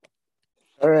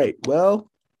All right. Well,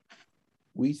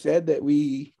 we said that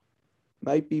we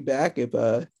might be back if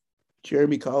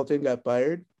Jeremy Colleton got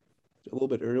fired a little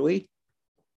bit early.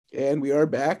 And we are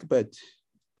back, but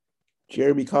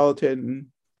Jeremy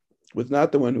Colleton was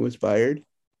not the one who was fired.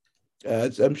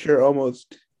 As I'm sure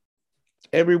almost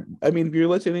if you're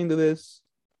listening to this,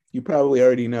 you probably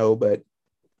already know, but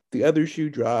the other shoe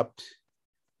dropped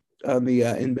on the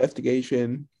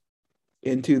investigation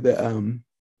into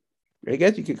I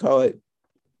guess you could call it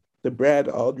the Brad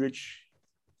Aldrich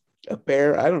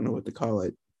affair. I don't know what to call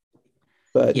it,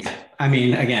 but Yeah,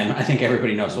 again, I think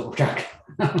everybody knows what we're talking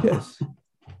about. yes,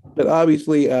 but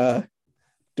obviously, the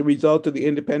result of the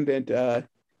independent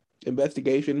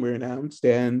investigation were announced,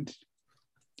 and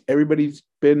everybody's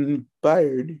been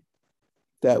fired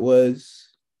that was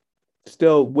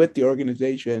still with the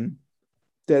organization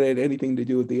that had anything to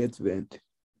do with the incident,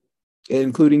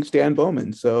 including Stan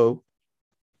Bowman. So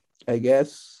I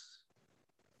guess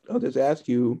I'll just ask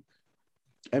you.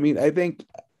 I think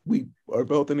we are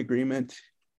both in agreement.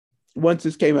 Once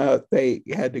this came out, they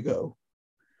had to go.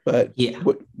 But Yeah.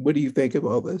 What do you think of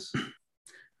all this?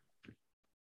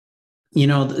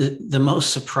 The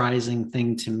most surprising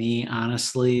thing to me,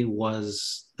 honestly,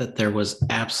 was that there was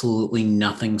absolutely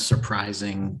nothing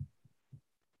surprising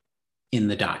in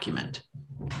the document.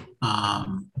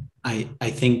 I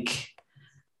think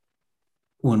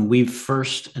when we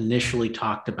first initially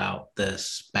talked about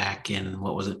this back in,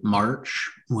 what was it, March,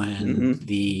 when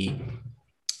the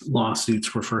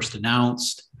lawsuits were first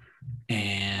announced,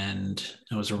 and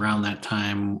it was around that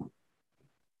time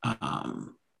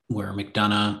where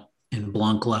McDonough and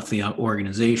Blanc left the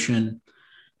organization.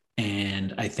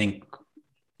 And I think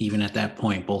even at that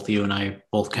point, both you and I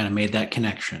both kind of made that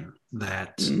connection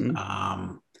that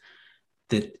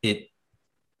that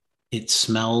it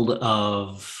smelled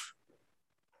of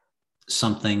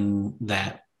something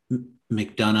that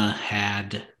McDonough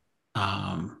had,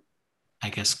 I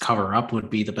guess cover up would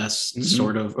be the best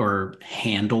sort of, or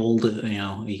handled,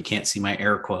 you can't see my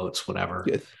air quotes, whatever,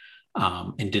 yes.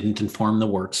 And didn't inform the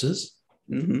Wirtzes.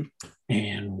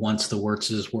 And once the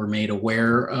Wirtzes were made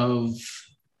aware of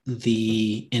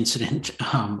the incident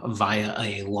via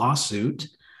a lawsuit,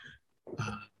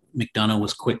 McDonough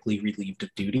was quickly relieved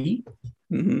of duty,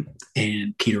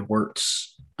 and Peter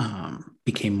Wirtz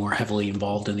became more heavily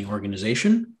involved in the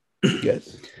organization.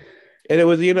 Yes. And it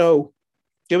was, it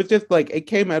was just like it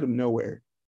came out of nowhere,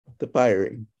 the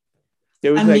firing.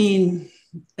 There was the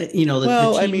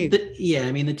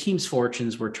team's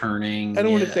fortunes were turning. I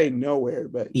don't want to say nowhere,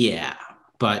 but it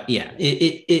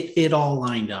all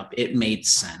lined up. It made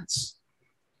sense.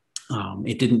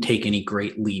 It didn't take any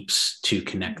great leaps to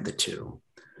connect the two.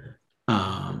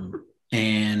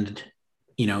 And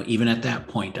even at that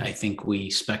point, I think we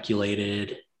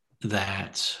speculated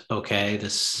that, okay,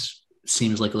 this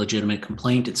seems like a legitimate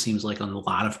complaint. It seems like a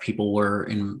lot of people were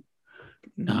in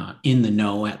the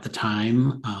know at the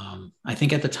time. I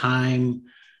think at the time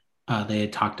they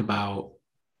had talked about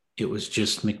it was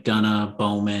just McDonough,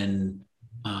 Bowman,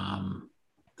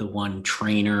 the one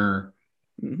trainer,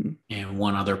 and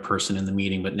one other person in the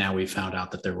meeting. But now we found out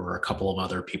that there were a couple of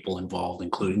other people involved,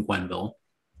 including Gwenville.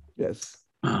 Yes.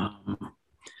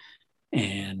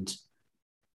 And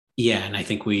I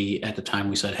think at the time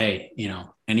we said, hey,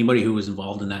 anybody who was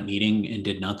involved in that meeting and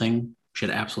did nothing should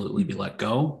absolutely be let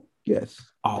go. Yes.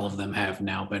 All of them have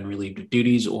now been relieved of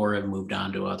duties or have moved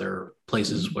on to other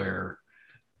places where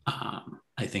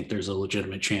I think there's a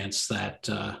legitimate chance that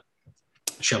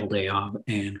Sheveldayoff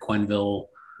and Quenneville,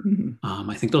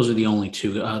 I think those are the only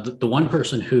two. The one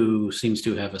person who seems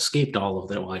to have escaped all of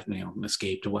that,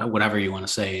 escaped, whatever you want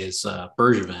to say, is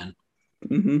Bergevin,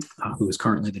 who is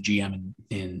currently the GM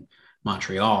in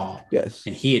Montreal. Yes.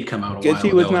 And he had come out a while ago.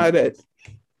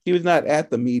 He was not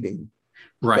at the meeting.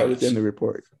 Right. That was in the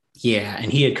report. Yeah.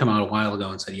 And he had come out a while ago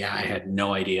and said, yeah, I had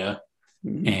no idea.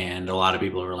 And a lot of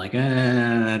people were like,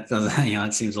 that doesn't,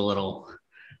 it seems a little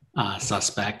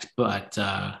suspect. But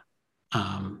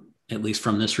at least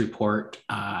from this report,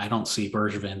 I don't see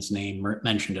Bergevin's name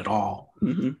mentioned at all.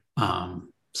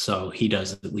 So he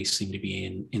does at least seem to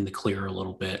be in the clear a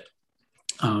little bit.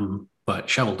 But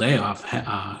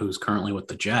Sheveldayoff, who's currently with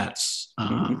the Jets,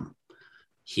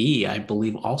 he, I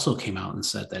believe, also came out and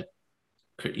said that,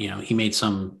 he made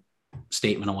some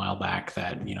statement a while back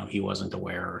that, he wasn't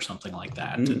aware or something like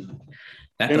that. And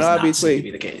that does not seem to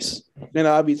be the case. And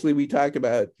obviously we talked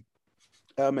about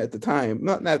at the time,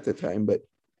 not at the time, but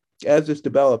as this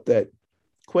developed, that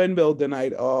Quenneville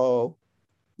denied all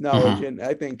knowledge. And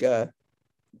I think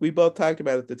we both talked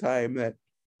about at the time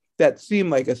that seemed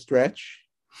like a stretch,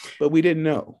 but we didn't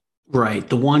know. Right.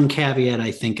 The one caveat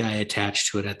I think I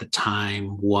attached to it at the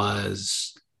time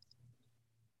was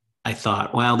I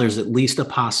thought, well, there's at least a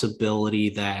possibility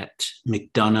that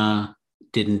McDonough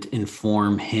didn't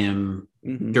inform him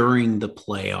during the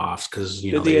playoffs because, they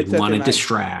didn't want to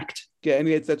distract. Yeah, and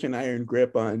he had such an iron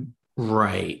grip on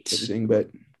everything.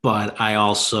 But I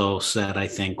also said, I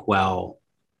think, well,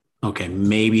 okay,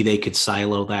 maybe they could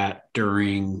silo that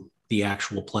during the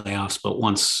actual playoffs, but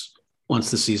once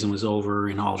the season was over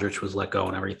and Aldrich was let go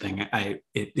and everything,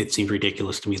 it seemed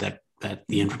ridiculous to me that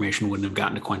the information wouldn't have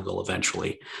gotten to Quenneville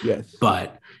eventually. Yes.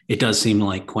 But it does seem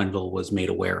like Quenneville was made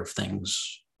aware of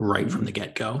things right from the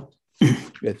get-go.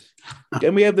 Yes.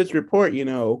 And we have this report, we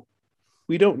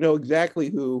don't know exactly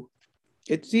who.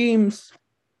 It seems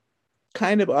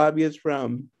kind of obvious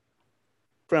from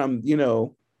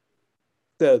how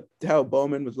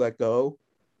Bowman was let go,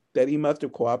 that he must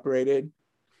have cooperated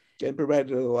and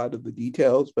provided a lot of the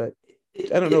details, but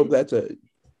I don't know if that's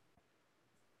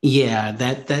Yeah,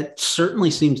 that certainly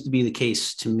seems to be the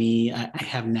case to me. I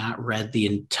have not read the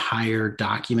entire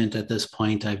document at this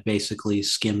point. I've basically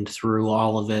skimmed through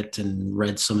all of it and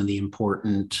read some of the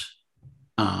important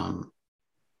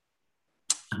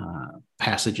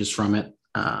passages from it,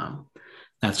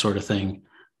 that sort of thing.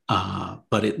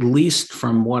 But at least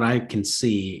from what I can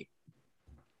see,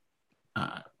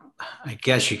 I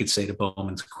guess you could say to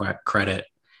Bowman's credit,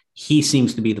 he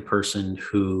seems to be the person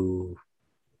who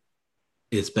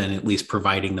has been at least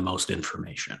providing the most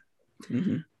information.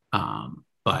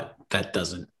 But that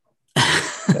doesn't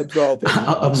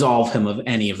absolve him of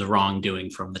any of the wrongdoing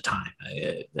from the time.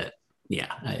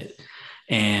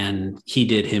 And he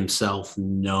did himself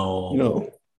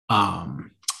no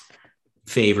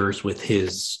favors with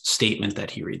his statement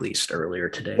that he released earlier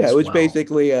today. Yeah, which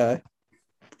basically,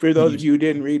 for those of you who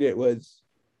didn't read it, was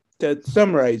to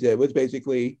summarize it, was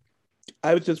basically,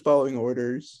 I was just following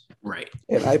orders. Right.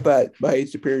 And I thought my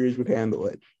superiors would handle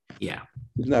it. Yeah.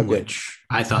 It's not Which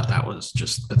good. I thought that was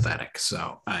just pathetic.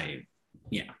 So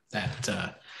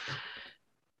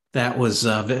that was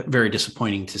very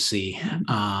disappointing to see.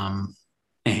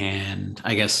 And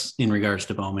I guess in regards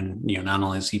to Bowman, not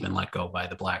only has he been let go by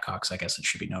the Blackhawks, I guess it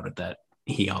should be noted that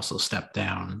he also stepped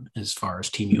down as far as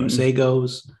Team USA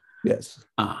goes. Yes.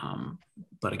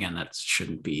 But again, that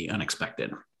shouldn't be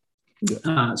unexpected.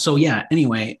 Yeah.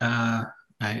 Anyway,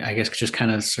 I guess just kind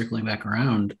of circling back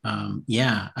around.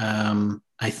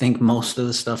 I think most of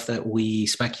the stuff that we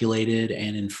speculated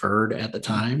and inferred at the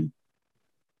time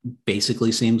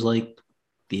basically seems like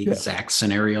the exact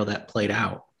scenario that played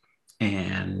out.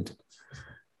 And,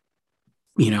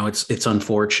 it's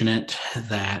unfortunate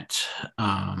that,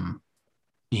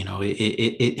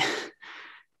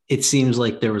 it seems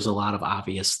like there was a lot of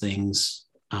obvious things,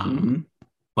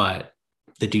 but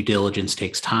the due diligence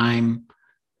takes time.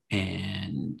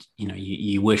 And,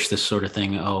 you wish this sort of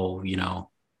thing,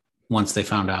 once they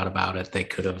found out about it, they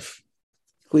could have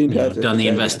done the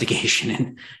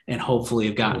investigation and hopefully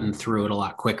have gotten through it a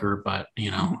lot quicker. But,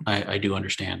 I do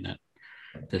understand that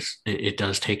it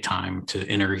does take time to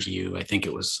interview. I think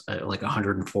it was like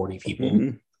 140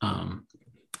 people,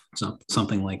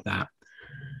 something like that.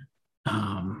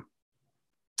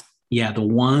 The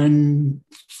one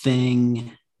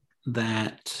thing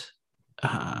that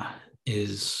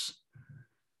is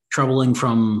troubling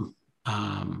from,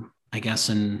 I guess,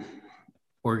 an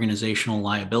organizational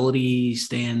liability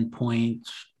standpoint,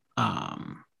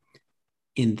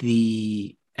 in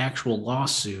the actual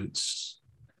lawsuits,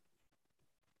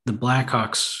 the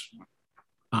Blackhawks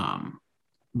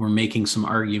were making some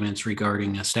arguments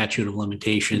regarding a statute of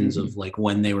limitations of like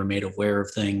when they were made aware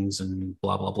of things and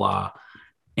blah, blah, blah.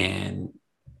 And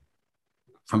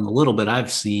from the little bit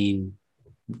I've seen,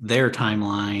 their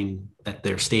timeline that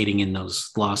they're stating in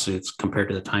those lawsuits compared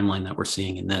to the timeline that we're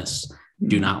seeing in this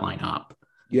do not line up.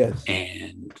 Yes.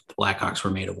 And the Blackhawks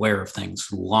were made aware of things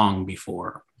long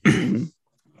before.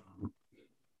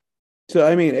 So,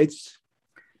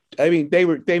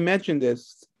 they mentioned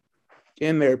this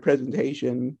in their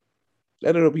presentation.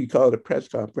 I don't know if you call it a press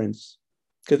conference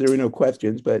because there were no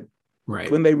questions, but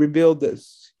when they revealed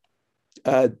this,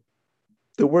 the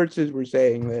Wirtzes were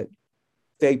saying that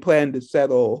they plan to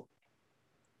settle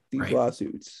these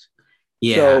lawsuits.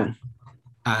 Yeah.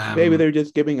 So maybe they're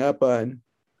just giving up on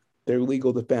their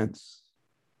legal defense.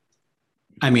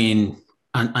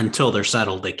 Until they're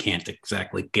settled, they can't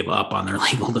exactly give up on their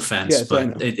legal defense. Yes,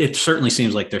 but it certainly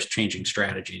seems like there's changing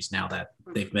strategies now that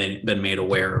they've been made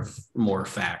aware of more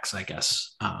facts, I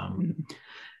guess.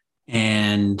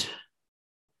 And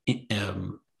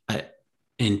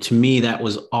to me, that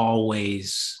was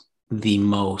always the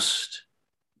most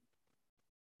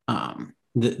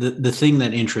the thing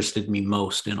that interested me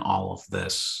most in all of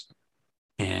this,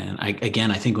 and I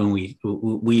think when we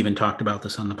even talked about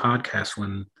this on the podcast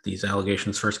when these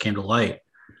allegations first came to light,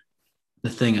 the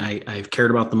thing I've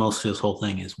cared about the most through this whole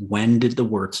thing is, when did the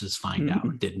Wirtzes find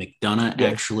out? Did McDonough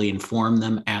actually inform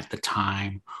them at the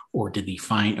time, or did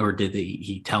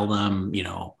he tell them,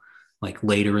 like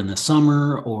later in the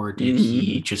summer, or did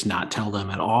he just not tell them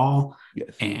at all?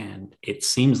 Yes. And it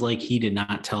seems like he did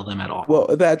not tell them at all.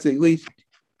 Well, that's at least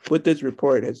what this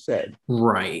report has said.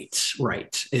 Right.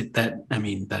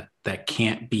 That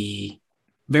can't be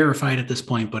verified at this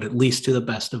point, but at least to the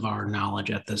best of our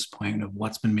knowledge at this point of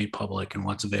what's been made public and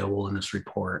what's available in this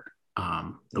report,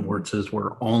 the Wirtzes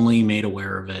were only made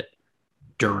aware of it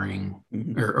during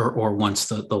or once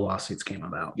the lawsuits came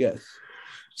about. Yes.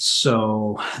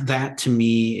 So that to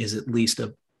me is at least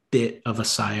a bit of a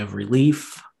sigh of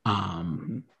relief.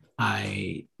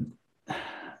 I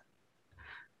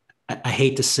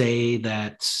hate to say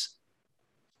that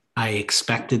I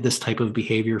expected this type of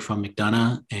behavior from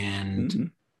McDonough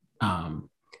and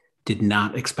did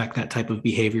not expect that type of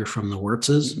behavior from the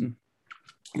Wirtzes.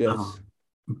 Yes.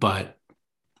 But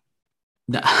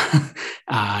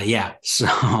yeah.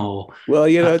 So, well,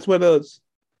 it's one of those,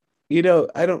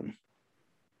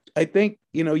 I think,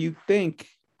 I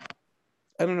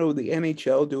don't know, the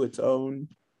NHL do its own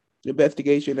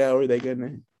investigation now. Are they going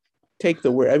to take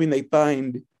the word? I mean, they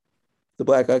fined the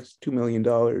Blackhawks $2 million,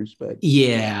 but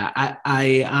yeah,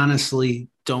 I honestly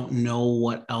don't know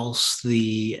what else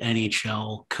the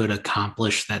NHL could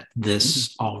accomplish that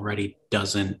this already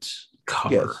doesn't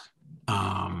cover. Yes.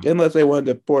 Unless they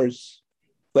wanted to force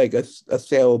like a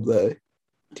sale of the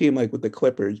team, like with the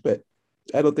Clippers, but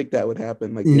I don't think that would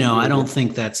happen. No, I don't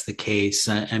think that's the case.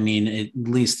 I mean, at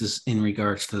least as in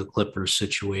regards to the Clippers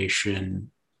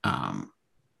situation,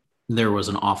 there was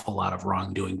an awful lot of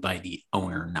wrongdoing by the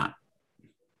owner, not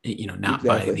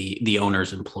by the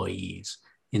owner's employees.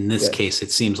 In this case,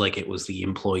 it seems like it was the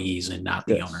employees and not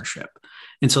the ownership.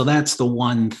 And so that's the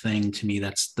one thing to me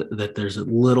that there's a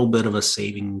little bit of a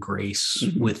saving grace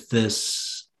with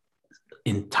this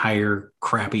entire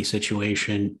crappy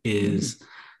situation is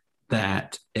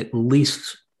that at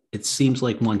least it seems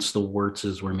like once the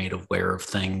Wirtzes were made aware of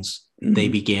things, they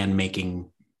began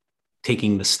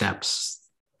taking the steps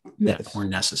that were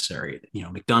necessary.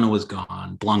 McDonough was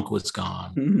gone, Blunk was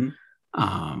gone.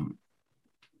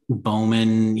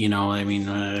 Bowman,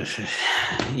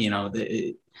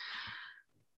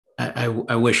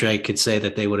 I wish I could say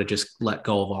that they would have just let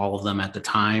go of all of them at the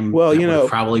time. Well, that would have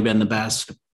probably been the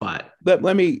best, but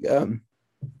let me,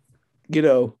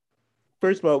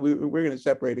 first of all, we're going to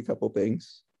separate a couple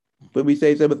things, but we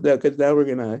say some of that because now we're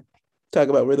going to talk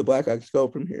about where the Blackhawks go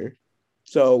from here.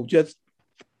 So just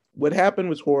what happened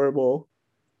was horrible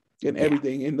and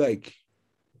everything. And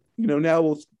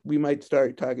now we might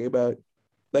start talking about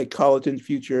like Colleton's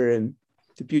future and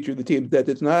the future of the team. That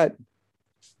it's not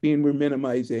being, we're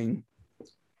minimizing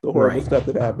the horrible stuff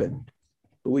that happened,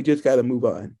 but we just got to move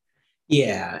on.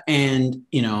 Yeah. And,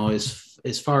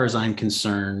 as far as I'm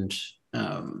concerned,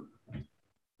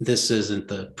 this isn't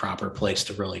the proper place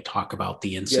to really talk about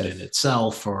the incident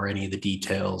itself or any of the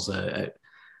details. I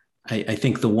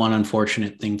think the one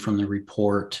unfortunate thing from the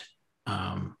report,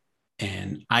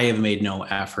 and I have made no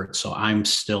effort, so I'm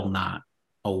still not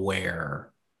aware.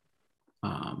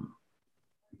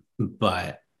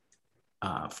 But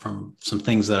from some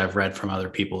things that I've read from other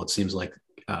people, it seems like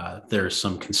there's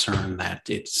some concern that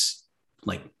it's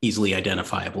like easily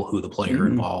identifiable who the player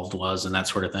involved was and that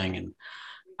sort of thing. And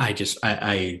I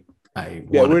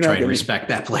want to try to respect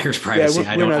that player's privacy.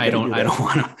 I don't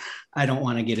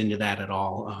want to get into that at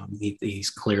all. He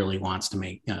clearly wants to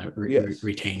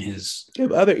retain his.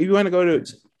 If you want to go to,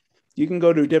 you can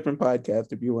go to a different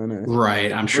podcast if you want to.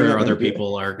 Right. I'm sure other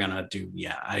people are going to do.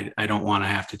 Yeah. I don't want to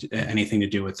have to do anything to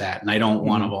do with that. And I don't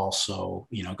want to also,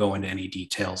 go into any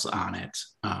details on it.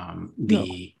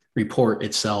 The report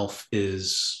itself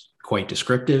is quite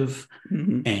descriptive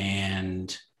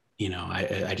and,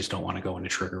 I just don't want to go into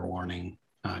trigger warning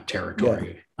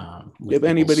territory. If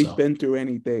anybody's been through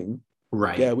anything,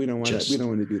 right? Yeah, we don't want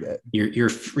to do that. You're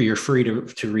free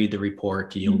to read the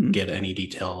report. You'll get any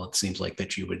detail it seems like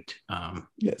that you would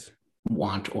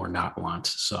want or not want.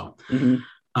 So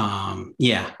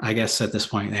I guess at this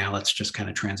point now let's just kind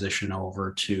of transition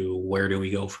over to where do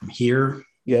we go from here.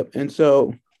 Yep. And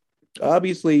so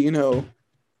obviously,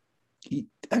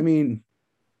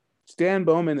 Stan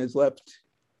Bowman is left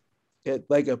at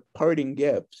like a parting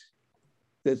gift,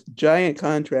 this giant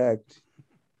contract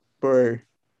for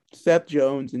Seth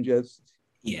Jones and just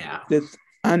this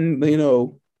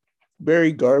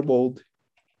very garbled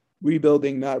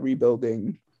rebuilding, not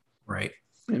rebuilding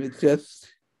And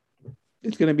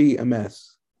it's going to be a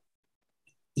mess.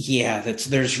 Yeah,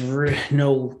 there's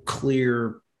no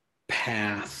clear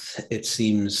path, it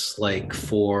seems like,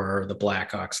 for the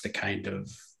Blackhawks to kind of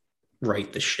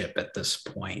right the ship at this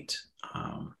point.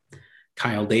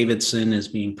 Kyle Davidson is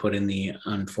being put in the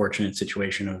unfortunate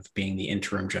situation of being the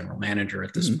interim general manager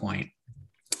at this point.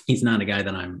 He's not a guy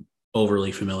that I'm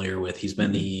overly familiar with. He's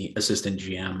been the assistant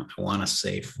GM, I want to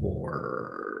say,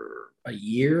 for a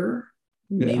year,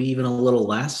 maybe even a little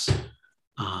less.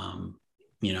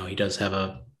 He does have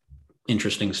a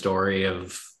interesting story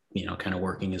of, kind of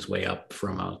working his way up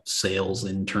from a sales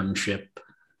internship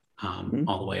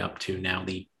all the way up to now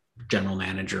the general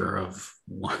manager of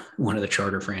one of the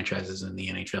charter franchises in the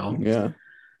NHL. Yeah.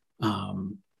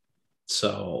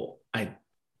 So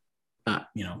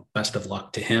best of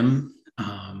luck to him.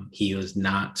 He was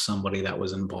not somebody that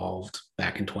was involved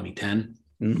back in 2010.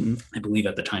 I believe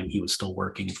at the time he was still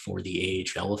working for the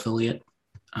AHL affiliate.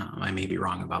 I may be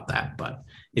wrong about that, but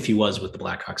if he was with the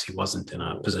Blackhawks, he wasn't in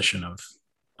a position of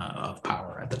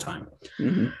power at the time.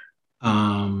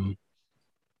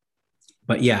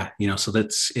 But yeah, so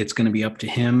it's going to be up to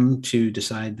him to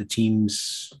decide the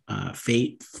team's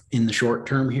fate in the short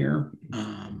term here.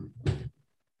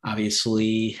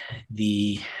 Obviously,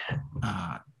 the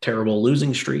terrible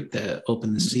losing streak that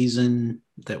opened the season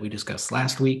that we discussed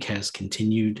last week has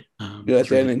continued through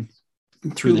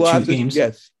the 2 games.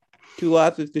 Yes, 2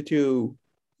 losses to 2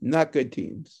 not good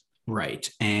teams. Right,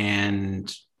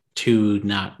 and 2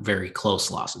 not very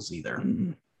close losses either.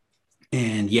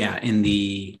 And yeah, in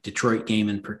the Detroit game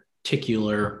in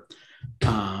particular,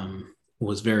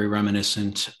 was very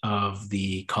reminiscent of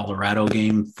the Colorado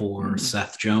game for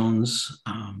Seth Jones.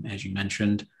 As you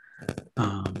mentioned,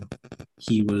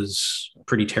 he was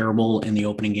pretty terrible in the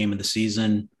opening game of the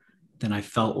season. Then I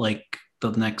felt like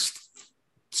the next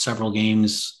several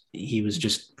games, he was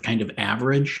just kind of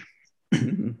average.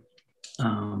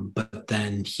 But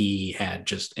then he had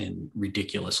just a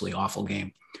ridiculously awful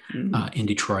game in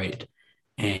Detroit.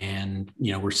 And,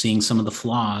 we're seeing some of the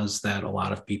flaws that a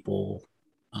lot of people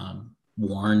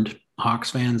warned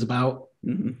Hawks fans about.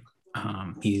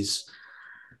 He's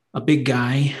a big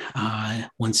guy.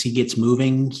 Once he gets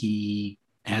moving, he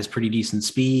has pretty decent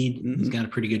speed. He's got a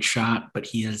pretty good shot, but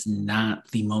he is not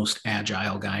the most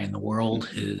agile guy in the world.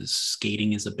 His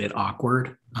skating is a bit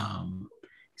awkward.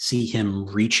 See him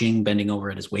reaching, bending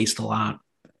over at his waist a lot.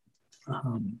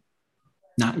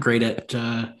 Not great at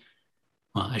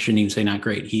well, I shouldn't even say not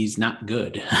great. He's not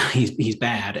good. He's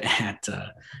bad at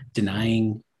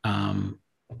denying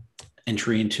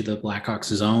entry into the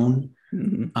Blackhawks zone.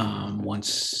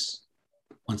 Once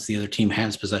the other team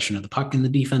has possession of the puck in the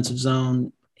defensive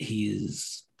zone,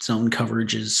 his zone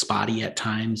coverage is spotty at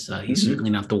times. He's certainly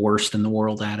not the worst in the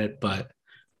world at it, but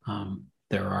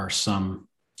there are some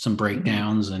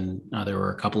breakdowns, and there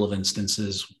were a couple of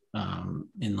instances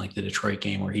in like the Detroit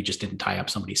game where he just didn't tie up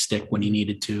somebody's stick when he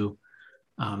needed to.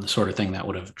 The sort of thing that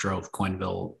would have drove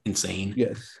Quenneville insane.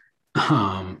 Yes.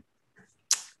 And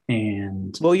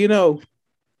well,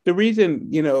 the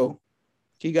reason,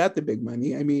 he got the big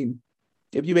money, I mean,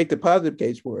 if you make the positive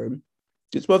case for him,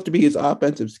 it's supposed to be his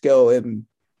offensive skill and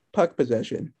puck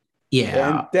possession.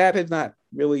 Yeah. And that has not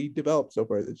really developed so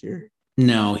far this year.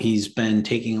 No, he's been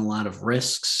taking a lot of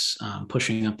risks,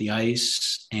 pushing up the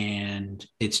ice, and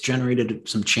it's generated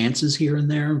some chances here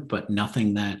and there, but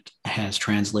nothing that has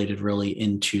translated really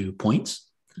into points,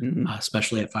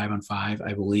 especially at 5-on-5.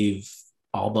 I believe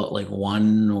all but like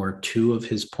 1 or 2 of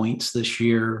his points this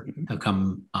year have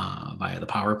come via the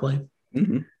power play,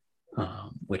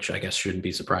 which I guess shouldn't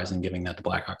be surprising given that the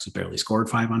Blackhawks have barely scored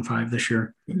 5-on-5 this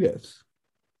year. Yes.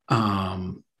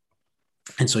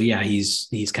 And so, yeah,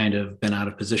 he's kind of been out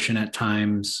of position at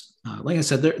times. Like I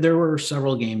said, there were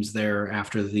several games there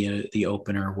after the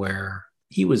opener where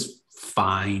he was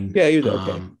fine. Yeah, he was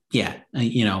okay.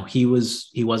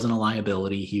 He wasn't a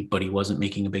liability, but he wasn't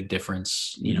making a big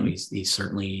difference. He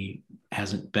certainly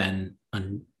hasn't been a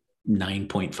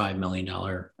 $9.5 million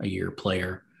a year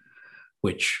player,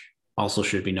 which also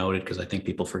should be noted because I think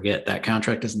people forget that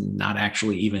contract is not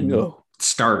actually even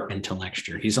start until next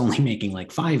year. He's only making like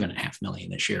 $5.5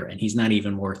 million this year, and he's not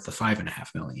even worth the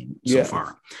 $5.5 million so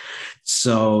far.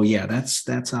 So yeah,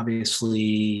 that's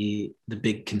obviously the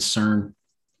big concern.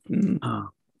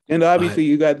 And obviously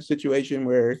you got a situation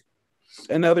where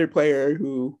another player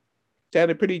who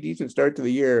had a pretty decent start to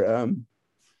the year,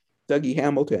 Dougie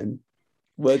Hamilton,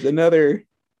 was another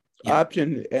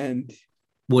option, and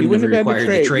wouldn't have required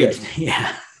the trade.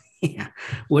 Yeah.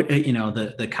 What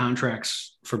the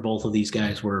contracts for both of these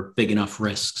guys were big enough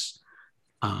risks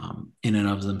in and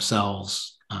of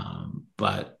themselves,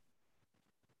 but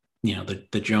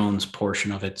the Jones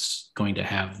portion of it's going to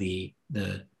have the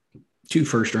 2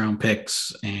 first-round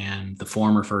picks and the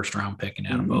former first-round pick and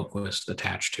Adam Boquist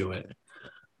attached to it.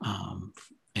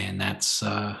 And that's,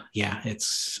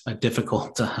 it's a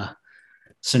difficult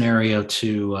scenario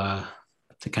to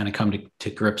kind of come to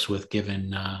grips with,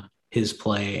 given his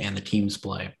play and the team's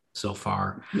play so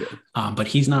far. Yeah. But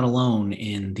he's not alone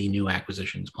in the new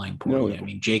acquisitions playing poorly. No. I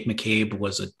mean, Jake McCabe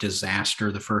was a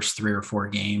disaster the first 3 or 4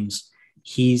 games.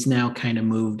 He's now kind of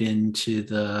moved into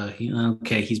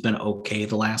he's been okay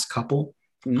the last couple.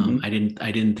 I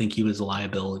didn't think he was a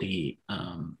liability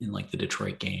in like the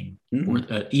Detroit game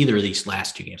or either of these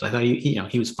last 2 games. I thought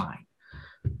he was fine,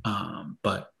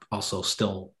 but also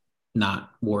still not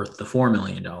worth the $4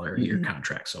 million a year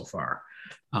contract so far.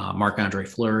 Marc-Andre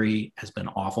Fleury has been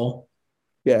awful.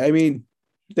 Yeah, I mean,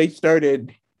 they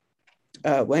started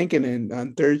Lankinen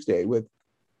on Thursday with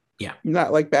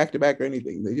not like back-to-back or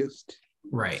anything. They just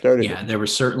started. Yeah, there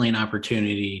was certainly an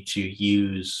opportunity to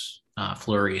use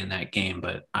Fleury in that game,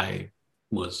 but I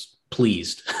was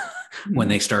pleased when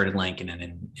they started Lankinen,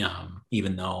 and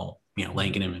even though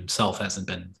Lankinen himself hasn't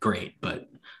been great, but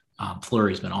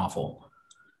Fleury's been awful,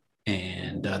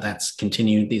 and that's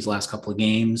continued these last couple of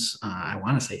games. I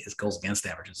want to say his goals against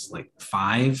average is like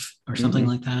 5 or something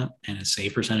like that, and his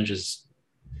save percentage is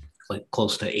like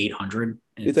close to 800.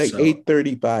 It's like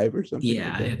 835 or something.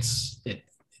 Yeah, like it's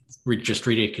just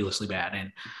ridiculously bad,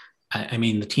 and I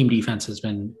mean, the team defense has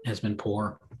been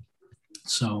poor.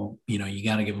 So, you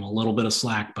got to give them a little bit of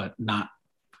slack, but not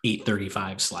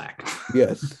 835 slack.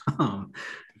 Yes.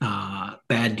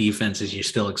 Bad defenses, you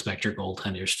still expect your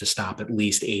goaltenders to stop at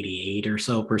least 88 or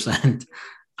so percent,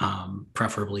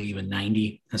 preferably even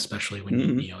 90, especially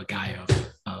when a guy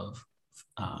of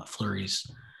Fleury's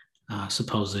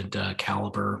supposed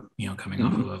caliber, coming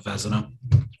off of a Vezina.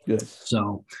 Yes.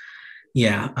 So,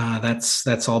 yeah,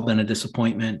 that's all been a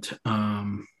disappointment.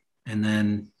 And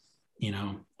then,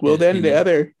 then the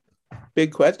other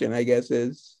big question, I guess,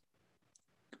 is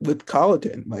with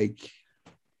Colleton. Like,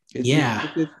 is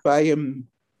it buy him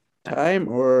time,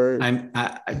 or?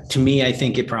 To me, I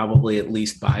think it probably at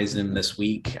least buys him this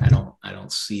week. I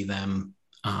don't see them.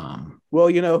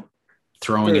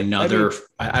 Throwing another.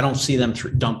 I don't see them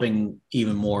dumping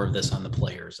even more of this on the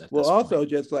players.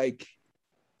 Just like.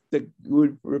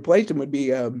 Would replace him would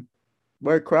be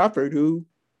Mark Crawford, who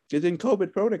is in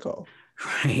COVID protocol.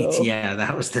 Right. So. Yeah,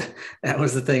 that was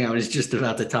the thing I was just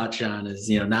about to touch on. Is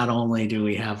not only do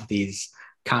we have these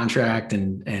contract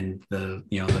and the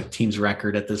the team's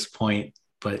record at this point,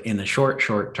 but in the short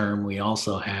term we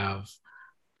also have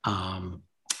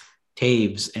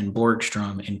Taves and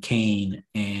Borgstrom and Kane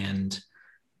and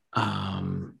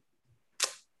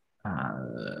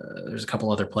there's a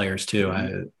couple other players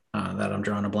too. That I'm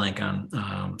drawing a blank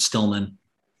on, Stillman,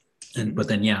 but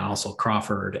then also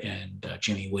Crawford and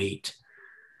Jimmy Waite.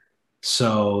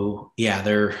 So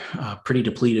they're pretty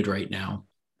depleted right now,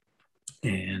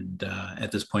 and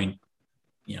at this point,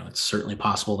 it's certainly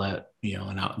possible that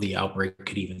the outbreak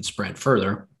could even spread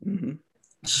further.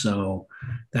 So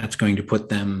that's going to put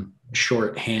them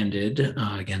short-handed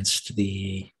against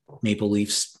the Maple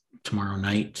Leafs tomorrow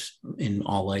night, in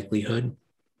all likelihood.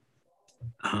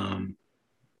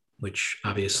 Which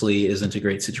obviously isn't a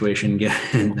great situation,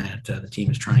 given that the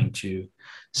team is trying to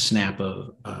snap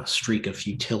a streak of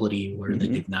futility where they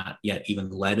did not yet even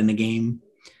led in the game,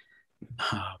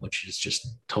 which is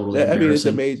just totally embarrassing. I mean, it's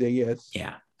amazing, yes.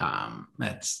 Yeah,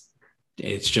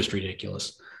 it's just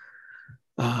ridiculous.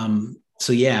 I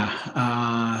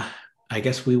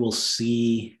guess we will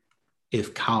see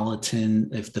if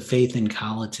the faith in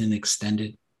Colleton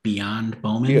extended beyond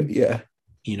Bowman. Yeah.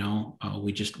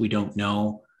 We don't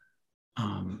know.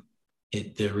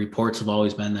 The reports have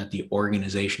always been that the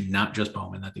organization, not just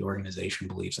Bowman, that the organization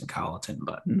believes in Colleton,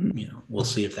 but we'll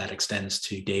see if that extends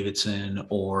to Davidson,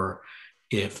 or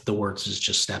if the Wirtzes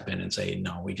just step in and say,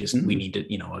 no, we need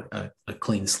to, a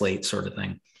clean slate sort of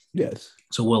thing. Yes.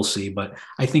 So we'll see, but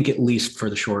I think at least for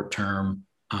the short term,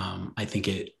 I think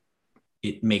it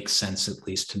makes sense at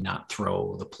least to not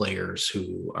throw the players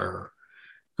who are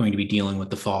going to be dealing with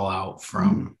the fallout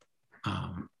from,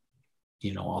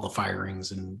 all the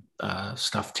firings and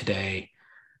stuff today,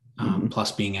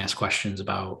 plus being asked questions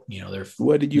about,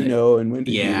 what did you know and when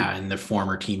did you? And their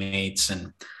former teammates,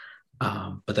 and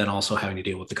but then also having to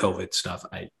deal with the COVID stuff.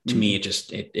 To me,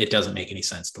 it doesn't make any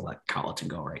sense to let Colleton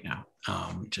go right now.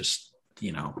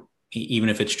 Even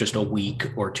if it's just a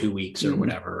week or 2 weeks or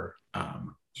whatever,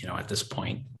 at this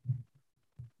point,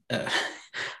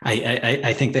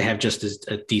 I think they have just as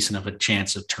a decent of a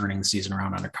chance of turning the season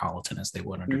around under Colleton as they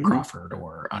would under Crawford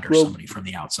or under somebody from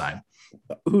the outside.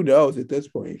 Who knows at this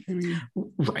point? I mean,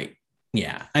 right.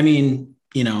 Yeah. I mean,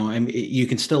 you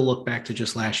can still look back to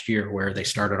just last year where they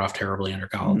started off terribly under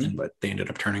Colleton, but they ended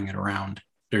up turning it around.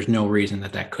 There's no reason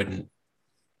that couldn't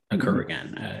occur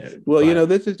again.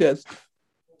 This is just,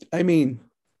 I mean,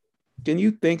 can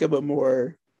you think of a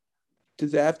more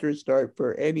disastrous start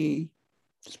for any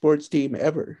sports team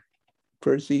ever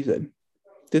for a season?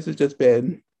 This has just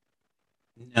been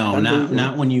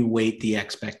not when you weight the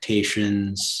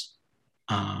expectations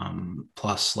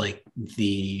plus like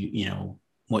the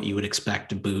what you would expect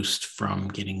to boost from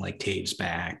getting like Taves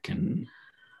back and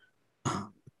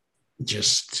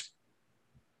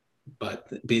but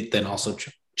then also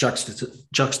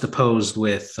juxtaposed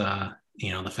with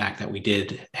the fact that we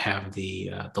did have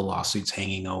the lawsuits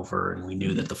hanging over, and we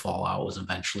knew that the fallout was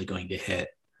eventually going to hit.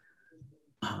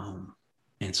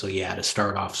 And so, to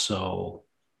start off so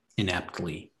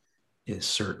ineptly is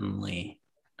certainly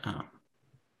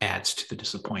adds to the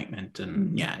disappointment.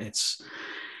 And it's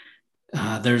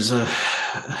there's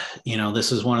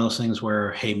this is one of those things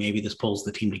where, hey, maybe this pulls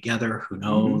the team together. Who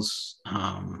knows?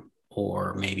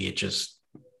 Or maybe it just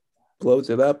blows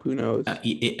it up. Who knows? I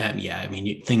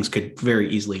mean, things could very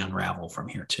easily unravel from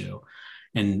here too.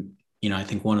 And, I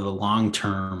think one of the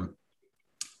long-term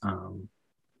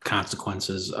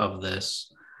consequences of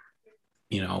this,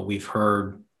 we've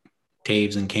heard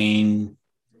Taves and Kane,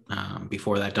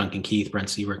 before that, Duncan Keith, Brent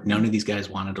Seabrook, none of these guys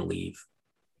wanted to leave.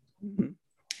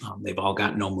 They've all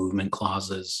got no movement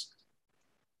clauses.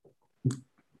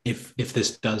 If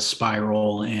this does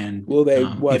spiral and will they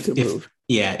want to move?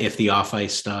 If the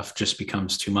off-ice stuff just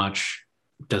becomes too much,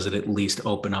 does it at least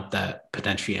open up that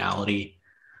potentiality?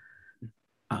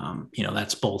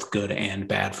 That's both good and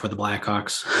bad for the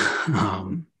Blackhawks.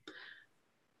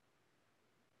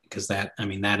 Because that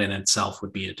in itself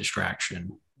would be a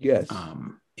distraction. Yes.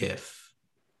 If,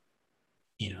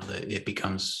 it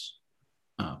becomes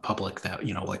public that,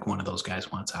 like one of those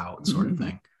guys wants out sort of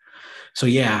thing. So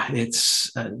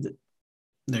it's,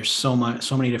 there's so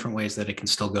many different ways that it can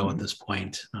still go at this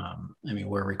point.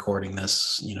 We're recording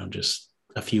this, just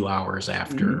a few hours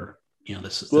after,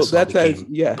 this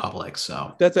became public.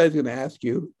 So that's what I was going to ask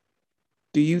you.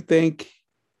 Do you think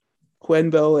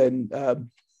Quenneville and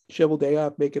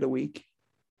Cheveldayoff make it a week?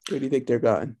 Or do you think they're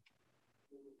gone?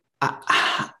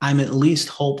 I'm at least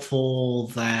hopeful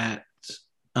that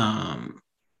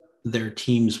their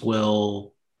teams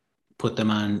will put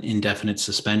them on indefinite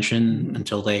suspension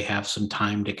until they have some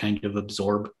time to kind of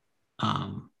absorb.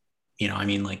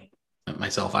 Like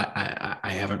myself, I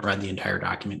haven't read the entire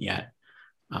document yet.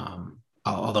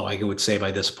 Although I would say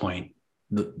by this point,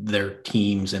 their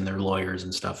teams and their lawyers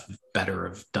and stuff better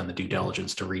have done the due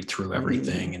diligence to read through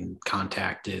everything and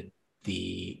contacted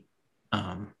the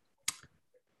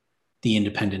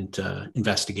independent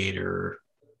investigator.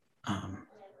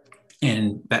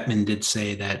 And Bettman did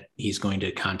say that he's going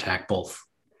to contact both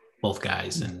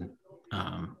guys, and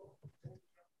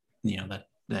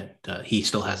that he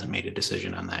still hasn't made a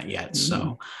decision on that yet.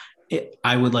 So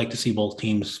I would like to see both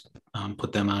teams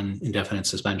put them on indefinite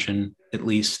suspension, at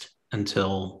least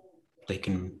until they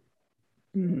can,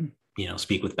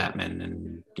 speak with Bettman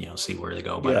and, see where they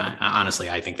go. But honestly,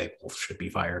 I think they both should be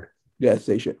fired. Yes,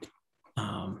 they should.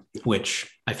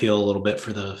 Which I feel a little bit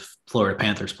for the Florida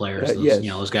Panthers players.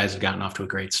 Those guys have gotten off to a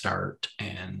great start,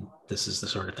 and this is the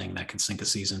sort of thing that can sink a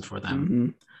season for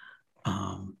them.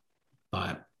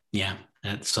 But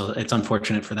it's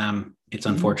unfortunate for them. It's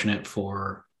unfortunate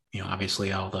for,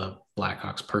 obviously all the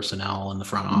Blackhawks personnel in the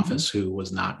front office who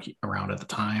was not around at the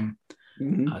time.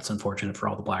 It's unfortunate for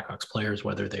all the Blackhawks players,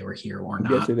 whether they were here or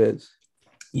not. Yes, it is.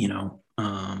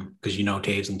 Because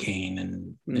Taves and Kane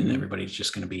and everybody's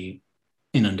just going to be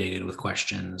inundated with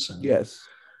questions. And yes,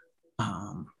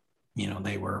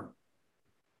 they were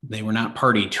not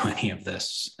party to any of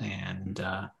this, and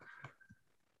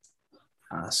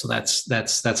so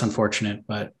that's unfortunate.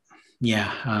 But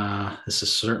this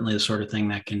is certainly the sort of thing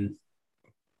that can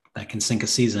sink a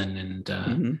season,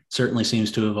 and certainly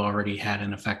seems to have already had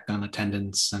an effect on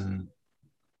attendance. And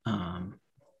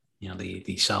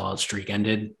the sellout streak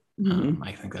ended.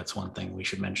 I think that's one thing we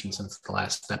should mention since the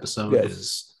last episode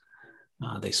is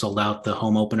they sold out the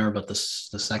home opener, but the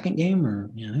second game,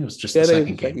 or I think it was just the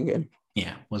second game.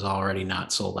 Was already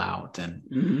not sold out.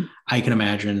 And I can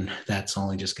imagine that's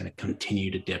only just going to continue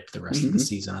to dip the rest of the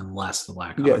season unless the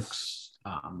Blackhawks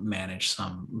manage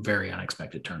some very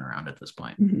unexpected turnaround at this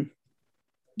point.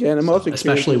 Yeah, and I'm also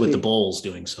especially with the Bulls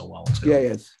doing so well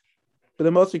too. But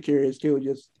I'm also curious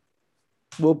too,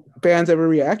 will fans have a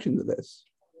reaction to this?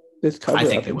 this cover I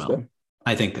think up they and will. stuff.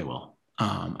 I think they will.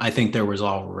 I think there was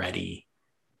already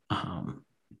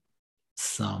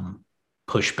some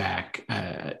pushback.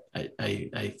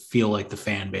 I feel like the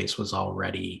fan base was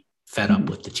already fed up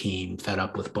with the team, fed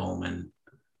up with Bowman,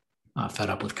 fed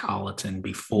up with Colleton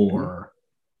before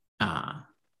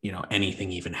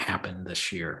anything even happened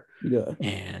this year. Yeah.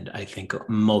 And I think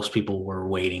most people were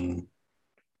waiting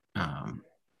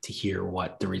to hear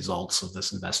what the results of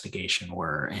this investigation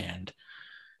were, and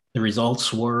the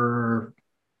results were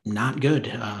not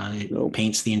good. It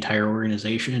paints the entire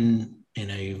organization in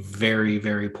a very,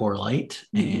 very poor light.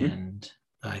 And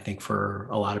I think for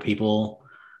a lot of people,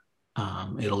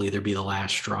 it'll either be the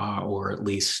last straw or at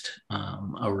least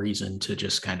a reason to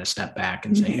just kind of step back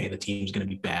and say, hey, the team's going to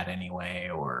be bad anyway,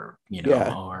 or,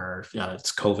 or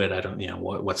it's COVID. I don't,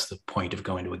 what's the point of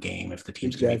going to a game if the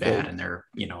team's going to be bad and they're,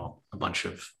 a bunch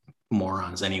of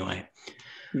morons anyway.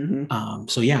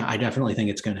 So yeah, I definitely think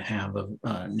it's going to have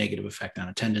a negative effect on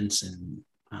attendance and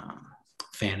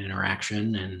fan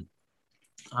interaction. And,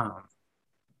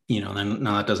 then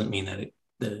now that doesn't mean that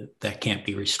that can't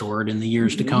be restored in the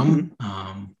years to come.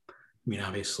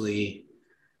 Obviously,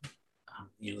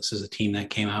 this is a team that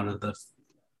came out of the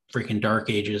freaking dark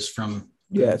ages from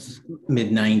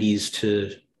mid 90s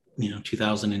to,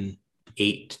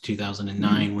 2008 to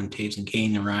 2009 when Taves and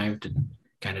Kane arrived and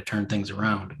kind of turned things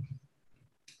around.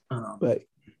 But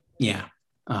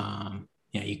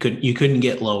you couldn't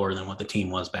get lower than what the team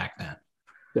was back then.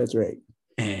 That's right.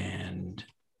 And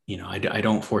I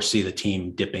don't foresee the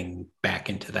team dipping back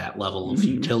into that level of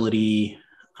futility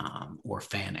or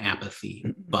fan apathy,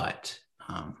 but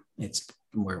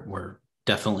we're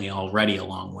definitely already a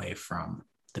long way from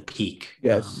the peak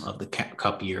of the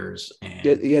cup years, and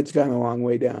it's gone a long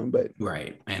way down, but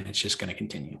right, and it's just going to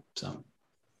continue. So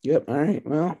all right,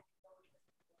 well,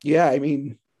 I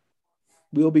mean,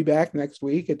 we'll be back next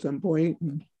week at some point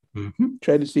and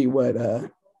try to see what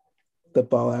the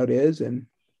fallout is. And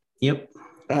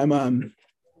I'm on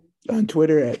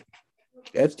Twitter at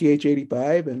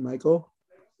STH85 and Michael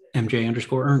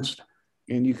MJ_Ernst.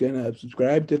 And you can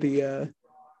subscribe to the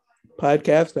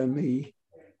podcast on the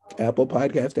Apple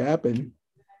Podcast app. And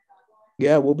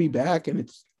we'll be back. And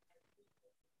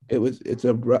it's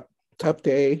a tough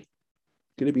day.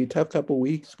 Going to be a tough couple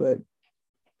weeks, but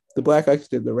the Blackhawks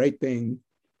did the right thing.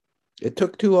 It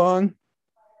took too long,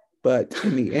 but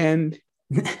in the end,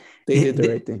 they did the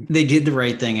right thing. They did the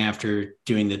right thing after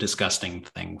doing the disgusting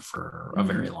thing for a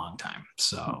very long time.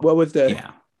 So what was I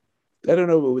don't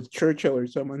know if it was Churchill or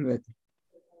someone that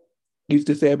used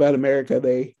to say about America,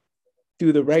 they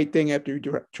do the right thing after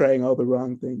trying all the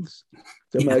wrong things.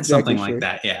 So something like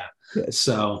that. Yeah. Yes.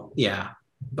 So,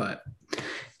 but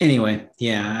anyway,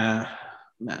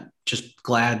 just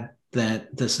glad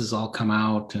that this has all come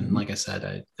out. And like I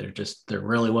said, there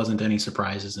really wasn't any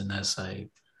surprises in this. I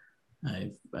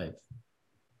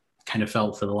kind of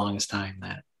felt for the longest time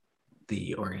that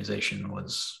the organization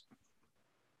was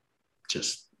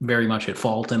just very much at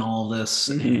fault in all of this,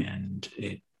 and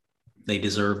they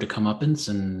deserve to come up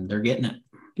and they're getting it.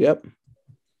 Yep.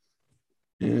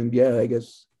 And I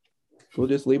guess we'll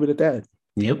just leave it at that.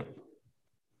 Yep.